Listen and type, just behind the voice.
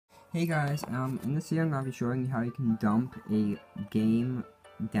Hey guys, in this video I'm going to be showing you how you can dump a game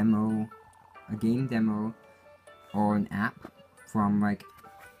demo or an app from like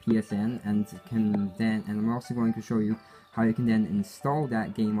PSN, and I'm also going to show you how you can then install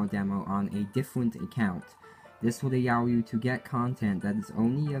that game or demo on a different account. This will allow you to get content that is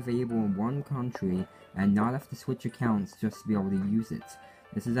only available in one country and not have to switch accounts just to be able to use it.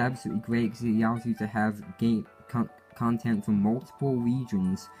 This is absolutely great because it allows you to have content from multiple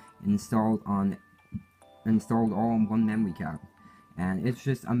regions installed all on one memory card, and it's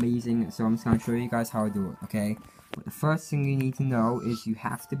just amazing. So I'm just going to show you guys how to do it, okay? But the first thing you need to know is you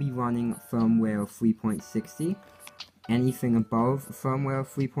have to be running firmware 3.60. Anything above firmware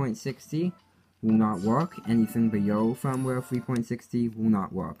 3.60 will not work. Anything below firmware 3.60 will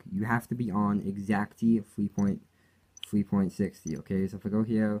not work. You have to be on exactly 3.60, okay? So if I go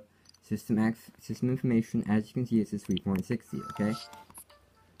here, system information, as you can see, it says 3.60, okay?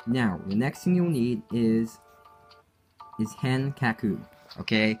 Now, the next thing you'll need is Henkaku,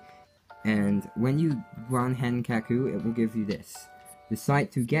 okay? And when you run Henkaku, it will give you this. The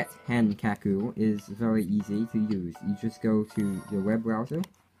site to get Henkaku is very easy to use. You just go to your web browser,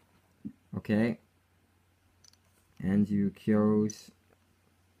 okay? And you close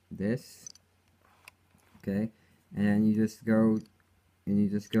this, okay? And then you just go to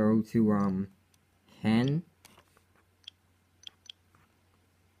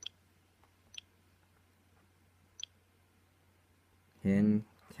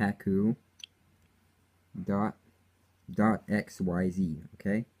henkaku.xyz,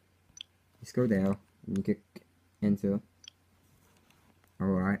 okay? Just go there, and you click enter.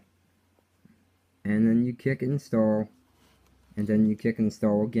 Alright. And then you click install, and then you click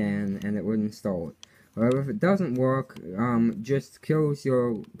install again, and it will install it. However, if it doesn't work, just close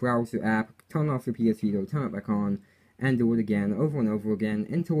your browser app, turn off your Psvita, turn it back on, and do it again, over and over again,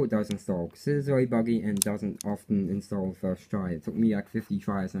 until it does install. Because it is very buggy and doesn't often install the first try. It took me like 50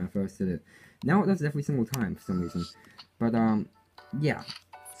 tries when I first did it. Now it does it every single time for some reason. But, yeah.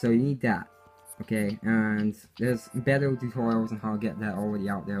 So you need that. Okay, and there's better tutorials on how to get that already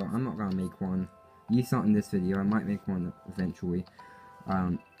out there. I'm not gonna make one. At least not in this video. I might make one eventually.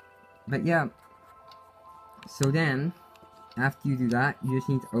 But yeah. So then, after you do that, you just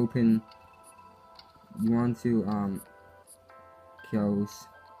need to open. You want to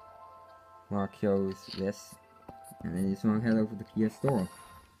close this, and then you just want to head over to the PS Store.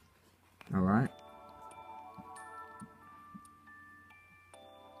 Alright.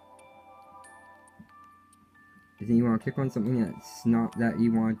 And then you want to click on something that's not that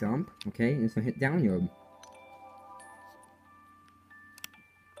you want to dump, okay? And so hit download.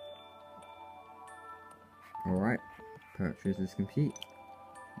 Alright. Purchase is complete.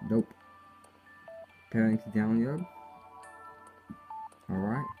 Nope. Preparing to download.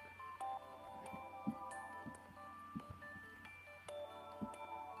 Alright.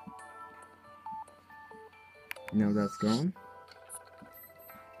 Now that's gone.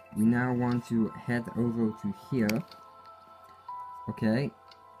 We now want to head over to here. Okay.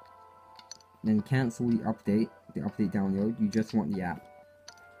 Then cancel the update download. You just want the app.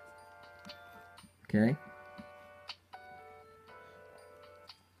 Okay.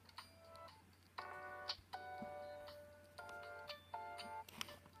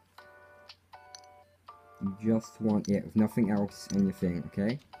 You just want it with nothing else on your thing,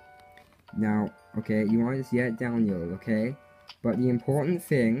 okay? Now, okay, you want to just get it download, okay? But the important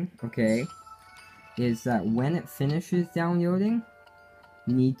thing, okay, is that when it finishes downloading,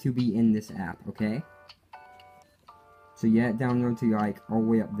 you need to be in this app, okay? So you get it download to like all the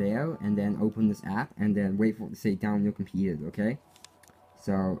way up there, and then open this app, and then wait for it to say download completed, okay?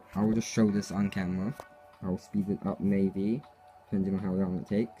 So, I will just show this on camera. I'll speed it up maybe, depending on how long it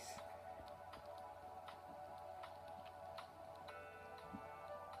takes.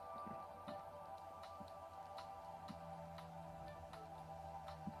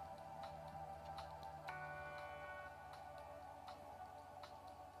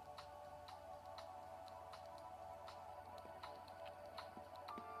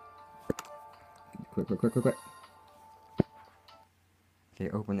 Quick. Okay,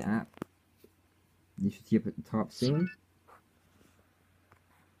 open the app. You should see up at the top soon.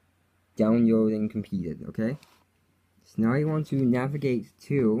 Downloading completed, okay? So now you want to navigate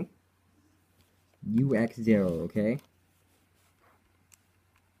to UX0, okay?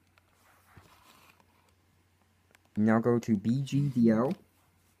 Now go to BGDL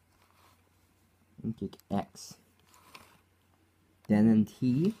and click X. Then in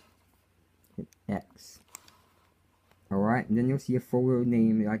T, hit X. Alright, and then you'll see a folder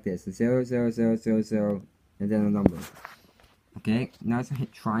name like this, 00000, and then a number. Okay, now it's gonna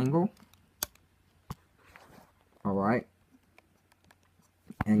hit triangle. Alright.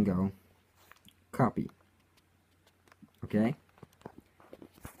 And go copy. Okay.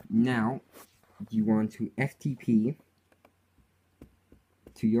 Now you want to FTP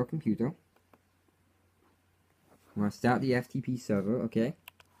to your computer. You want to start the FTP server, okay?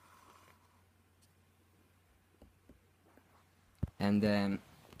 And then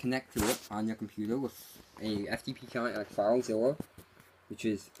connect to it on your computer with a FTP client like FileZilla, which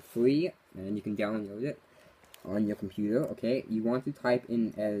is free and you can download it on your computer, okay? You want to type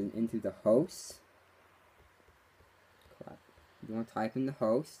in into the host. You want to type in the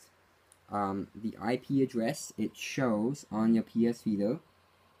host, the IP address it shows on your Psvita,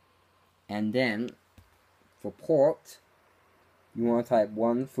 and then for port, you want to type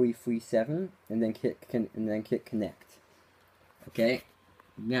 1337 and then click connect. Okay,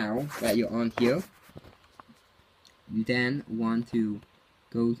 now that you're on here, you then want to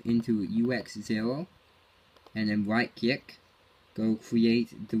go into UX0 and then right click, go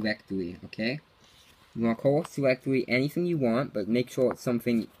create directory. Okay, you want to call this directory anything you want, but make sure it's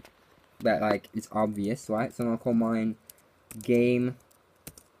something that like is obvious, right? So I'm gonna call mine game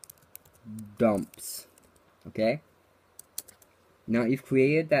dumps. Okay, now you've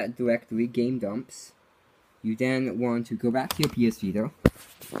created that directory, game dumps. You then want to go back to your Psvita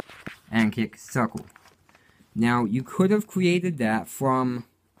and click circle. Now you could have created that from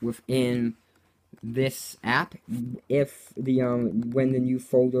within this app if the when the new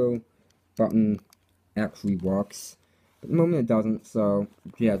folder button actually works. But at the moment it doesn't, so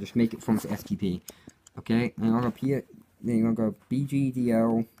yeah, just make it from the FTP. Okay, and I'll go here. Then you're gonna go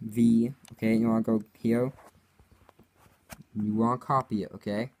BGDLV. Okay, you wanna go here. You wanna copy it.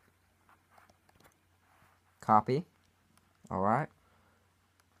 Okay. Copy. Alright.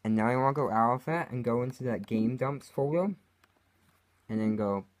 And now you want to go out of that and go into that game dumps folder. And then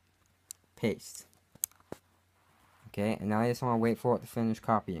go paste. Okay, and now I just want to wait for it to finish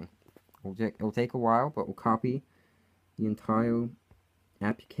copying. It'll take a while, but we'll copy the entire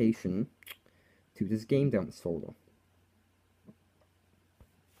application to this game dumps folder.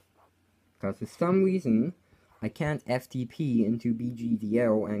 Because for some reason, I can't FTP into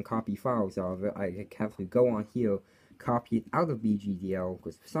BGDL and copy files out of it. I have to go on here, copy it out of BGDL,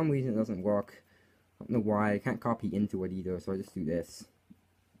 because for some reason it doesn't work. I don't know why. I can't copy into it either, so I just do this.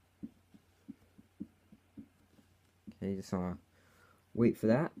 Okay, just wanna wait for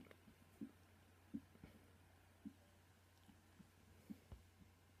that.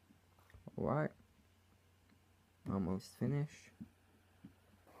 Alright. Almost finished.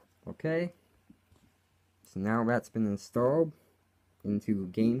 Okay. So now that's been installed into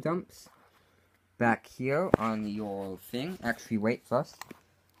game dumps. Back here on your thing, actually wait first.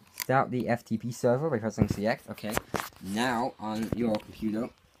 Start the FTP server by pressing select. Okay. Now on your computer,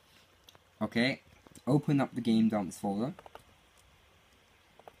 okay, open up the game dumps folder.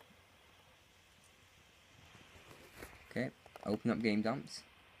 Okay, open up game dumps.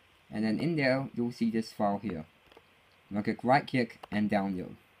 And then in there, you'll see this file here. Now click right click and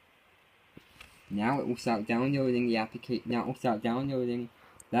download. Now it will start downloading the application. Now it will start downloading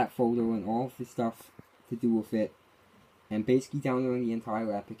that folder and all of the stuff to do with it, and basically downloading the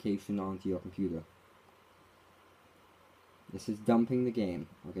entire application onto your computer. This is dumping the game,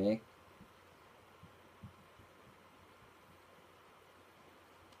 okay?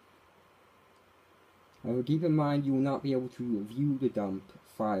 However, keep in mind you will not be able to view the dump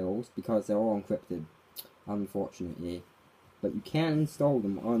files because they're all encrypted, unfortunately. But you can install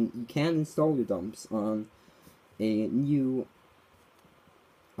them on. You can install the dumps on a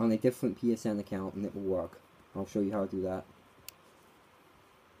different PSN account, and it will work. I'll show you how to do that.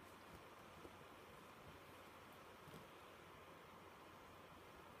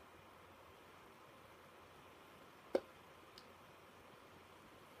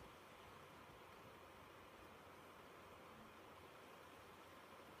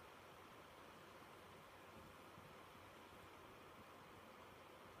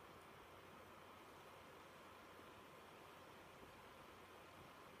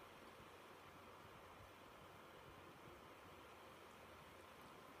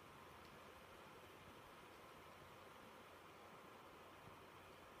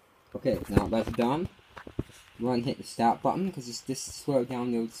 Okay, now that's done. You want to hit the start button because this is where it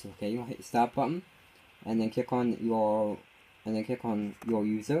downloads. Okay, you want to hit the start button, and then click on your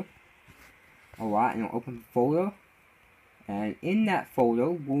user. Alright, and you'll open the folder, and in that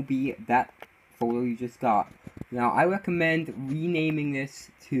folder will be that folder you just got. Now I recommend renaming this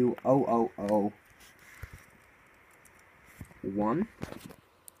to 0001.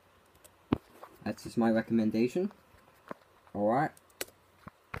 That's just my recommendation. Alright.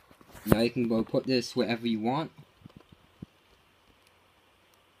 Now you can go put this wherever you want.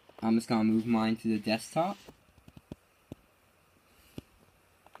 I'm just gonna move mine to the desktop.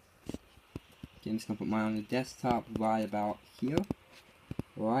 Okay, I'm just gonna put mine on the desktop right about here.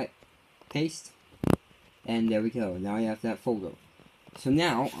 Alright. Paste. And there we go. Now you have that folder. So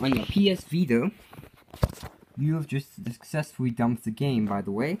now, on your PS Vita, you have just successfully dumped the game, by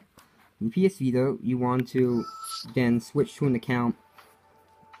the way. In PS Vita, you want to then switch to an account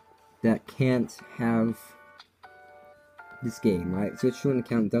that can't have this game, right? Switch to an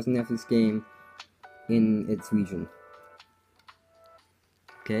account that doesn't have this game in its region.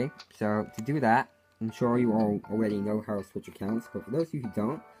 Okay, so to do that, I'm sure you all already know how to switch accounts, but for those of you who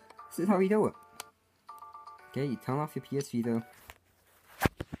don't, this is how you do it. Okay, you turn off your PS Vita,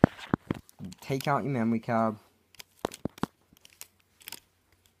 you take out your memory card,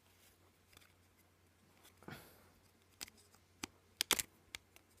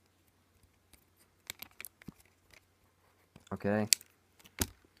 okay,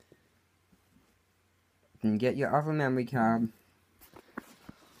 then get your other memory card,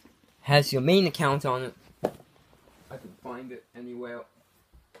 has your main account on it. I can find it anywhere.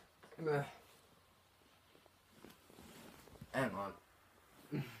 Hang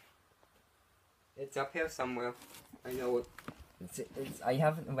on. It's up here somewhere. I know it. I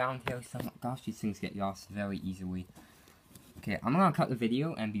have it around here somewhere. Gosh, these things get lost very easily. Okay, I'm gonna cut the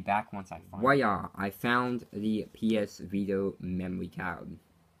video and be back once I find it. Voila! I found the PS Vita memory card.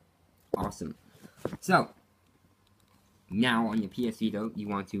 Awesome. So, now on your PS Vita, you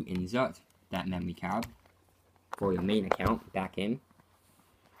want to insert that memory card for your main account back in.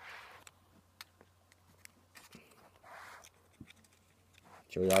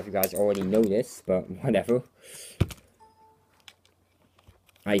 Sure, a lot of you guys already know this, but whatever.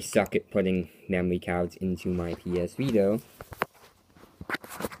 I suck at putting memory cards into my PS Vita.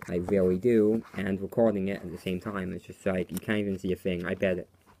 I really do, and recording it at the same time. It's just like, you can't even see a thing. I bet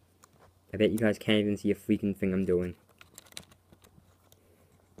you guys can't even see a freaking thing I'm doing.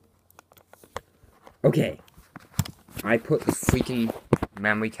 Okay. I put the freaking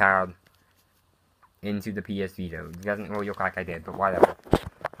memory card into the PS Vita. It doesn't really look like I did, but whatever.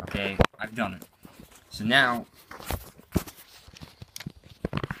 Okay, I've done it. So now,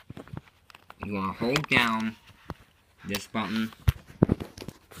 you want to hold down this button,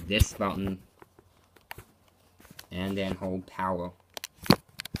 and then hold power.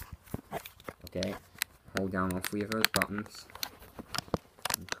 Okay, hold down all three of those buttons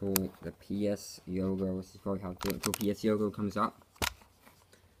until the PS logo, this is probably how to do it, until PS logo comes up.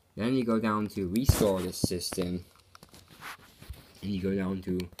 Then you go down to restore the system, and you go down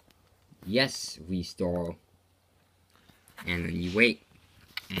to yes, restore, and then you wait,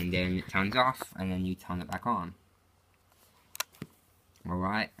 and then it turns off, and then you turn it back on.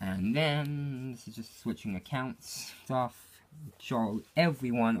 Alright, and then this is just switching accounts stuff. I'm sure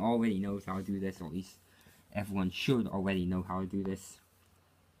everyone already knows how to do this, or at least everyone should already know how to do this.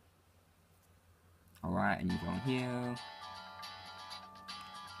 Alright, and you go in here,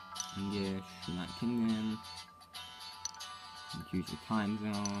 English, United Kingdom, you choose your time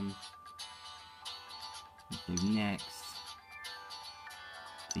zone, you do next.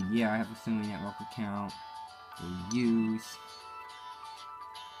 So yeah, I have a Sony network account, so use,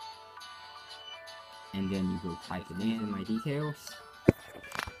 and then you go type it in my details.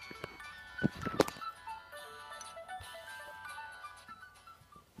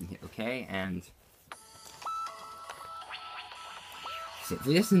 You hit OK, and sit for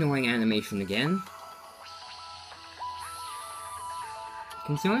this annoying animation again.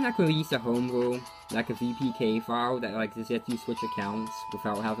 Can someone like release a homebrew, like a VPK file that like just lets you switch accounts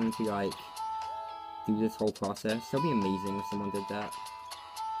without having to like do this whole process? That'd be amazing if someone did that.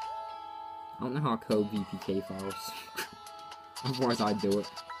 I don't know how to code VPK files. Otherwise I'd do it.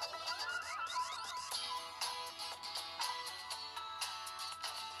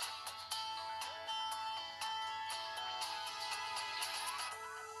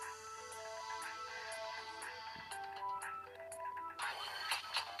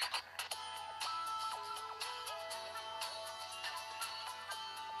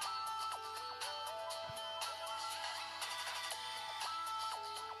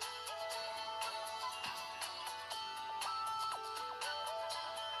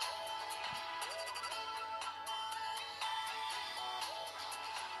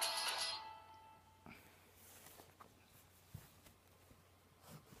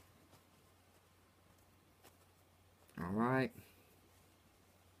 Alright.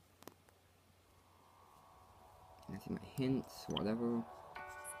 That's my hints, whatever.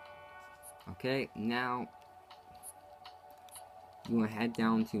 Okay, now you want to head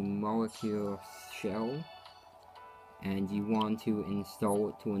down to Molecule Shell, and you want to install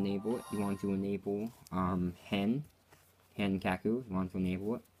it to enable it. You want to enable Hen Kaku. You want to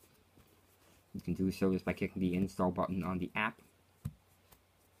enable it. You can do so just by clicking the install button on the app.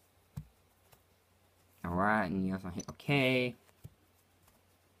 Alright, and you also hit OK.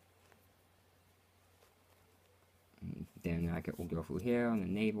 And then we'll go through here and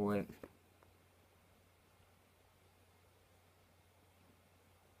enable it.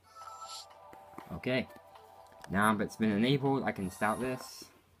 Okay, now that it's been enabled, I can start this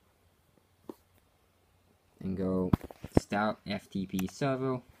and go start FTP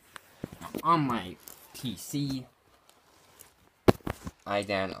server. On my PC, I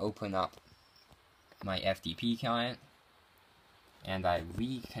then open up my FTP client and I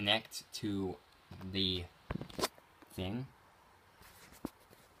reconnect to the thing.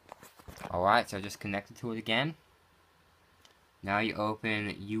 Alright, so I just connected to it again. Now you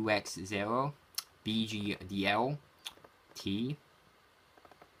open UX0 BGDL T.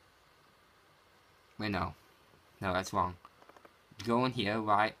 Wait, no, that's wrong. Go in here,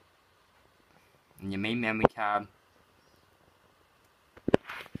 right, in your main memory tab,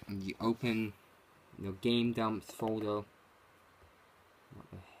 and you open your game dumps folder. What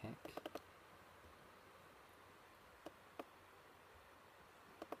the heck?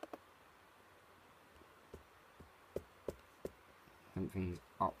 Something's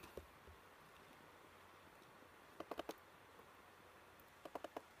up.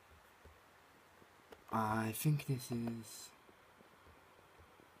 I think this is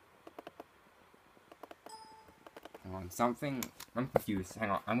something. I'm confused.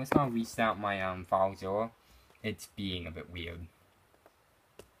 Hang on. I'm just gonna restart my FileZilla. It's being a bit weird.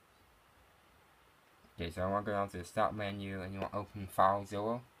 Okay, so I want to go down to the start menu and you want to open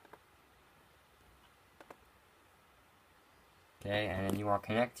FileZilla. Okay, and then you want to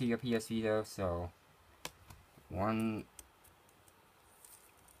connect to your Psvita. So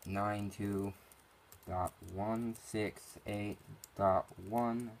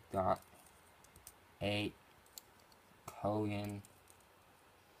 192.168.1.8 colon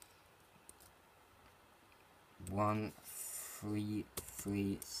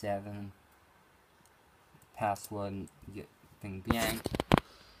 1337 password thing blank.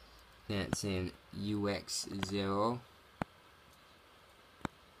 Then it's in UX0.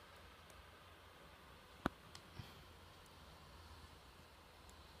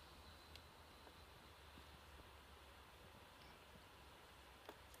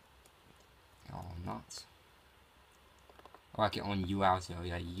 Oh, nuts. I like it on UL0,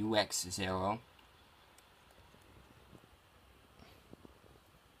 yeah, UX0.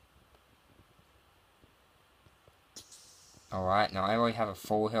 Alright, now I already have a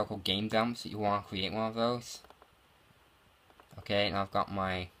folder here called Game Dump, so you want to create one of those. Okay, now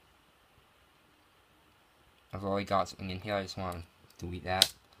I've already got something in here, I just want to delete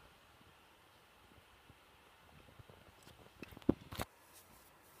that.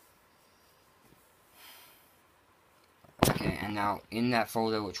 Okay, and now in that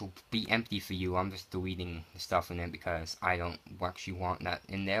folder, which will be empty for you, I'm just deleting the stuff in it because I don't actually want that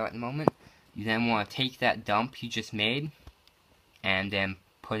in there at the moment. You then want to take that dump you just made and then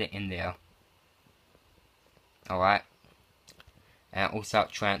put it in there. Alright, and it will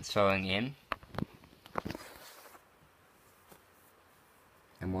start transferring in.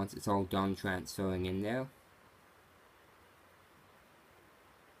 And once it's all done transferring in there,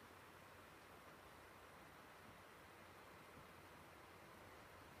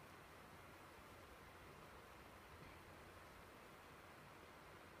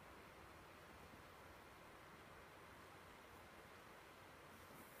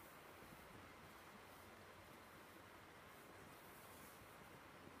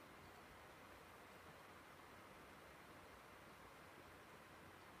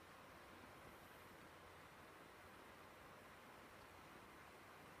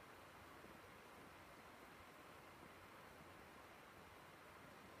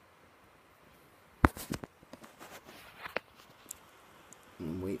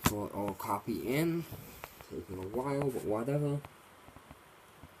 and wait for it all copy in. Taking a while, but whatever.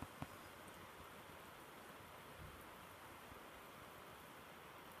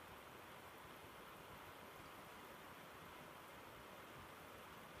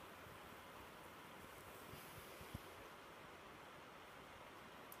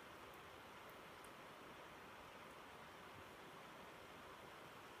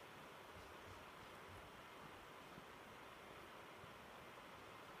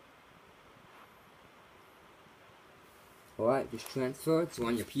 Alright, just transfer it to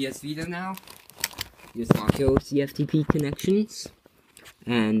on your PS Vita now. just want to kill CFTP connections,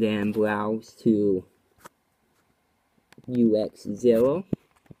 and then browse to UX0,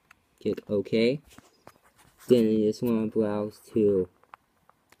 click OK. Then you just want to browse to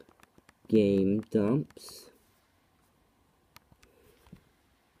Game Dumps.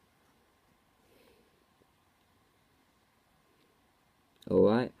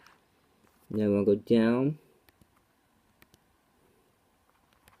 Alright, then we'll go down.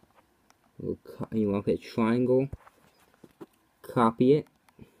 You want to hit triangle, copy it,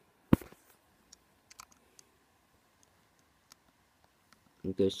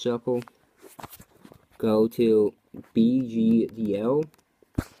 go circle, go to BGDL,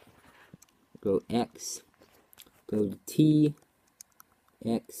 go X, go to T,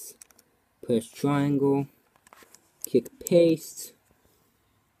 X, press triangle, click paste,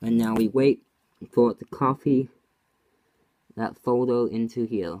 and now we wait for it to copy that photo into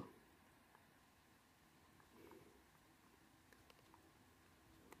here.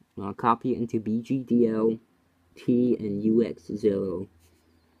 I'll copy it into BGDL, T, and UX0.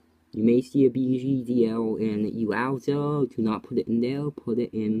 You may see a BGDL in UL0. Do not put it in there. Put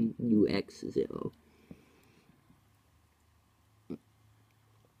it in UX0.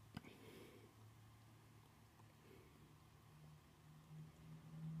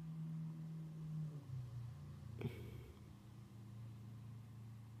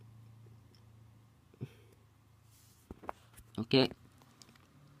 Okay.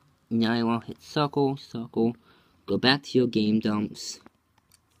 Now you want to hit circle, circle, go back to your game dumps.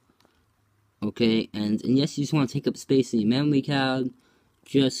 Okay, and yes, you just want to take up space in your memory card,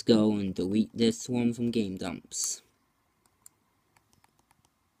 just go and delete this one from game dumps.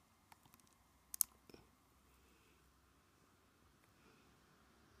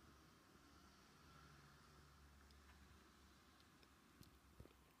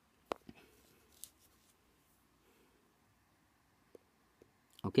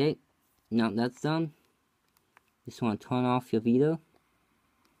 Okay, now that's done. Just want to turn off your Vita.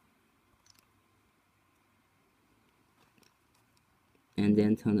 And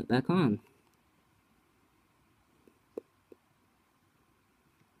then turn it back on.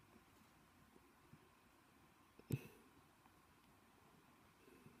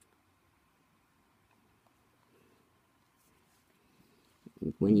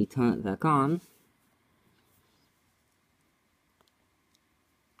 When you turn it back on,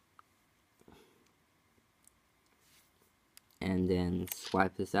 and then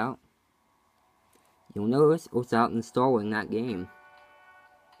swipe this out, you'll notice it's out installing that game,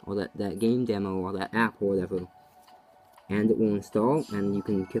 or that game demo, or that app, or whatever. And it will install, and you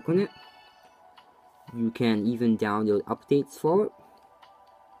can click on it. You can even download updates for it.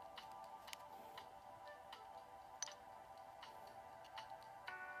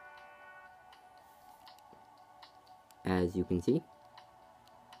 As you can see,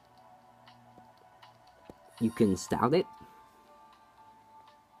 you can start it.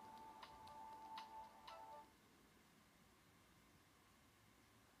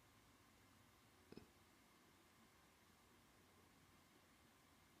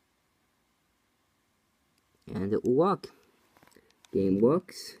 And it will work. Game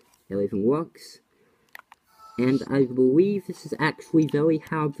works, everything works. And I believe this is actually very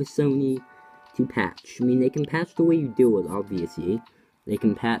hard for Sony to patch. I mean, they can patch the way you do it, obviously. They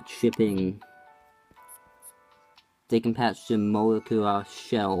can patch shipping. They can patch the molecular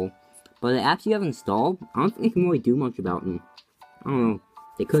shell. But the apps you have installed, I don't think they can really do much about them. I don't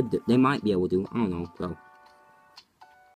know. They might be able to. I don't know, so.